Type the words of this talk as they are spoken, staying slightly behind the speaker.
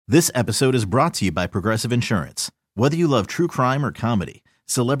This episode is brought to you by Progressive Insurance. Whether you love true crime or comedy,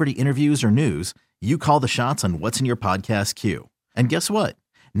 celebrity interviews or news, you call the shots on what's in your podcast queue. And guess what?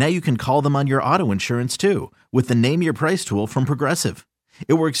 Now you can call them on your auto insurance too with the Name Your Price tool from Progressive.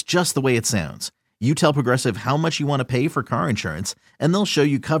 It works just the way it sounds. You tell Progressive how much you want to pay for car insurance, and they'll show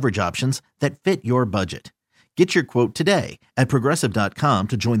you coverage options that fit your budget. Get your quote today at Progressive.com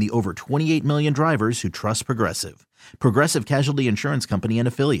to join the over 28 million drivers who trust Progressive. Progressive Casualty Insurance Company and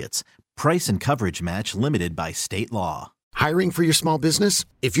Affiliates. Price and coverage match limited by state law. Hiring for your small business?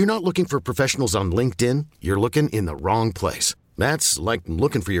 If you're not looking for professionals on LinkedIn, you're looking in the wrong place. That's like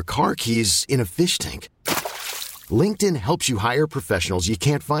looking for your car keys in a fish tank. LinkedIn helps you hire professionals you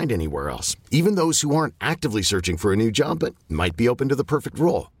can't find anywhere else, even those who aren't actively searching for a new job but might be open to the perfect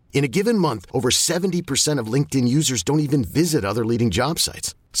role. In a given month, over 70% of LinkedIn users don't even visit other leading job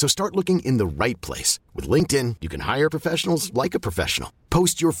sites. So start looking in the right place. With LinkedIn, you can hire professionals like a professional.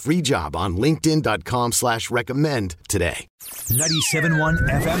 Post your free job on linkedin.com/recommend today. 97.1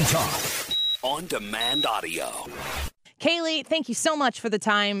 FM Talk. On demand audio. Kayleigh, thank you so much for the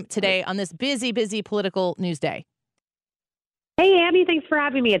time today on this busy political news day. Hey, Abby, thanks for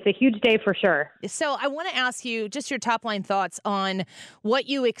having me. It's a huge day for sure. So I want to ask you just your top line thoughts on what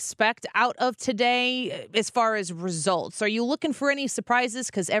you expect out of today as far as results. Are you looking for any surprises?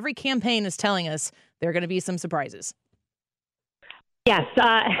 Because every campaign is telling us there are going to be some surprises. Yes,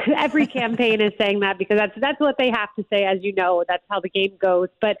 every campaign is saying that because that's what they have to say. As you know, that's how the game goes.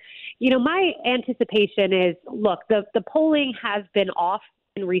 But, my anticipation is, look, the polling has been off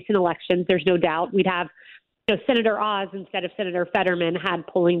in recent elections. There's no doubt. We'd have Senator Oz instead of Senator Fetterman had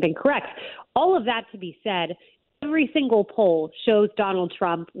polling been correct. All of that to be said, every single poll shows Donald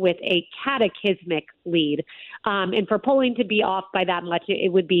Trump with a cataclysmic lead. And for polling to be off by that much,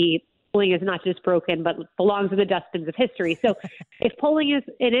 it would be polling is not just broken, but belongs in the dustbins of history. So if polling is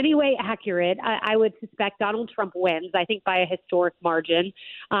in any way accurate, I would suspect Donald Trump wins, I think by a historic margin.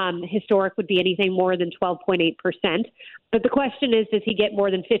 Historic would be anything more than 12.8%. But the question is, does he get more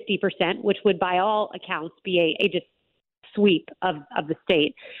than 50%, which would by all accounts be a just sweep of the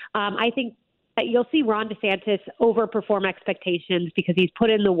state? I think that you'll see Ron DeSantis overperform expectations because he's put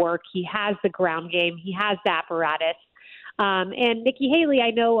in the work. He has the ground game. He has the apparatus. And Nikki Haley, I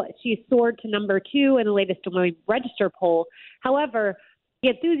know she's soared to number 2 in the latest Des Moines Register poll. However, the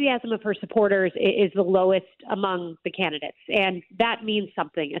enthusiasm of her supporters is the lowest among the candidates. And that means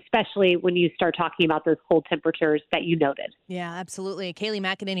something, especially when you start talking about those cold temperatures that you noted. Yeah, absolutely. Kayleigh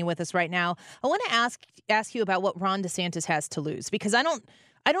McEnany with us right now. I want to ask you about what Ron DeSantis has to lose, because I don't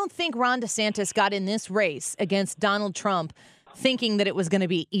think Ron DeSantis got in this race against Donald Trump thinking that it was going to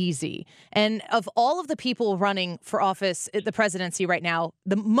be easy. And of all of the people running for office at the presidency right now,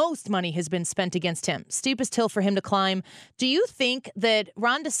 the most money has been spent against him. Steepest hill for him to climb. Do you think that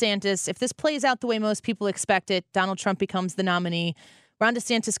Ron DeSantis, if this plays out the way most people expect it, Donald Trump becomes the nominee, Ron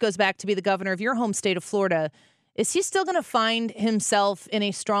DeSantis goes back to be the governor of your home state of Florida, is he still going to find himself in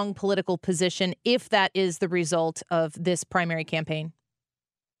a strong political position if that is the result of this primary campaign?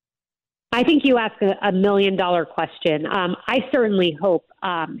 I think you ask a $1 million question. I certainly hope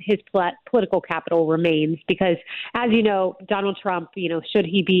his political capital remains because, as you know, Donald Trump, should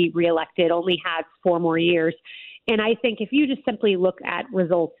he be reelected, only has 4 more years. And I think if you just simply look at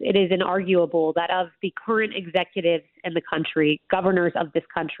results, it is inarguable that of the current executives in the country, governors of this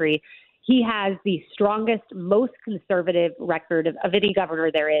country, he has the strongest, most conservative record of any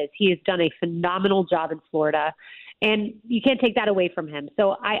governor there is. He has done a phenomenal job in Florida. And you can't take that away from him.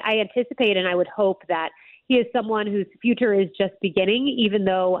 So I anticipate and I would hope that he is someone whose future is just beginning, even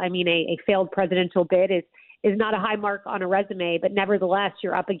though, a failed presidential bid is not a high mark on a resume. But nevertheless,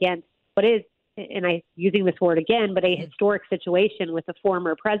 you're up against what is, and I'm using this word again, but a historic situation with a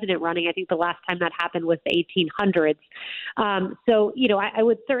former president running. I think the last time that happened was the 1800s. So, I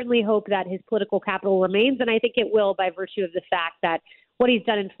would certainly hope that his political capital remains. And I think it will by virtue of the fact that what he's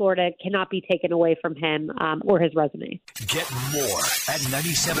done in Florida cannot be taken away from him or his resume. Get more at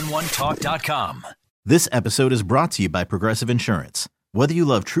 971talk.com. This episode is brought to you by Progressive Insurance. Whether you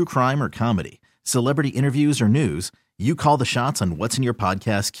love true crime or comedy, celebrity interviews or news, you call the shots on what's in your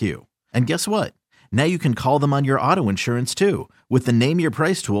podcast queue. And guess what? Now you can call them on your auto insurance too with the Name Your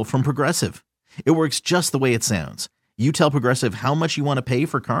Price tool from Progressive. It works just the way it sounds. You tell Progressive how much you want to pay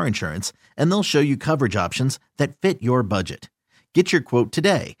for car insurance, and they'll show you coverage options that fit your budget. Get your quote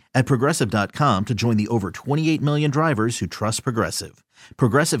today at Progressive.com to join the over 28 million drivers who trust Progressive.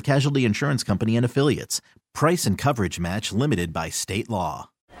 Progressive Casualty Insurance Company and Affiliates. Price and coverage match limited by state law.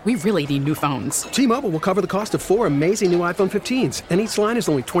 We really need new phones. T-Mobile will cover the cost of 4 amazing new iPhone 15s, and each line is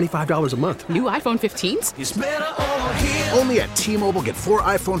only $25 a month. New iPhone 15s? It's better over here. Only at T-Mobile, get 4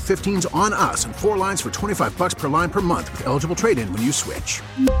 iPhone 15s on us and 4 lines for $25 per line per month with eligible trade-in when you switch.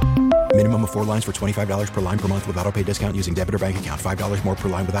 Minimum of 4 lines for $25 per line per month with autopay discount using debit or bank account. $5 more per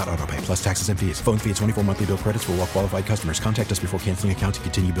line without autopay, plus taxes and fees. Phone fee at 24 monthly bill credits for well-qualified customers. Contact us before canceling account to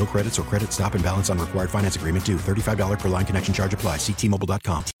continue bill credits or credit stop and balance on required finance agreement due. $35 per line connection charge applies. See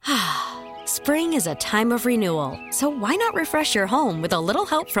T-Mobile.com. Spring is a time of renewal, so why not refresh your home with a little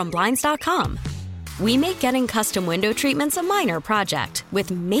help from Blinds.com? We make getting custom window treatments a minor project with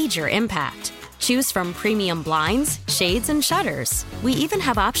major impact. Choose from premium blinds, shades, and shutters. We even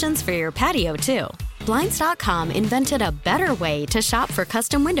have options for your patio, too. Blinds.com invented a better way to shop for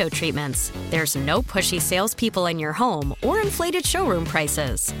custom window treatments. There's no pushy salespeople in your home or inflated showroom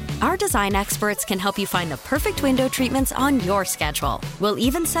prices. Our design experts can help you find the perfect window treatments on your schedule. We'll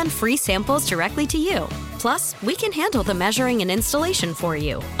even send free samples directly to you. Plus, we can handle the measuring and installation for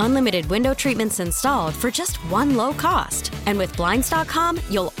you. Unlimited window treatments installed for just one low cost. And with Blinds.com,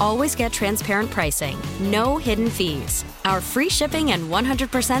 you'll always get transparent pricing. No hidden fees. Our free shipping and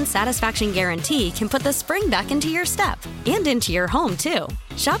 100% satisfaction guarantee can put the spring back into your step and into your home, too.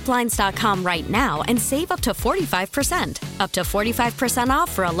 Shop Blinds.com right now and save up to 45%. Up to 45%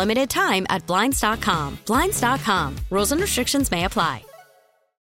 off for a limited time at Blinds.com. Blinds.com. Rules and restrictions may apply.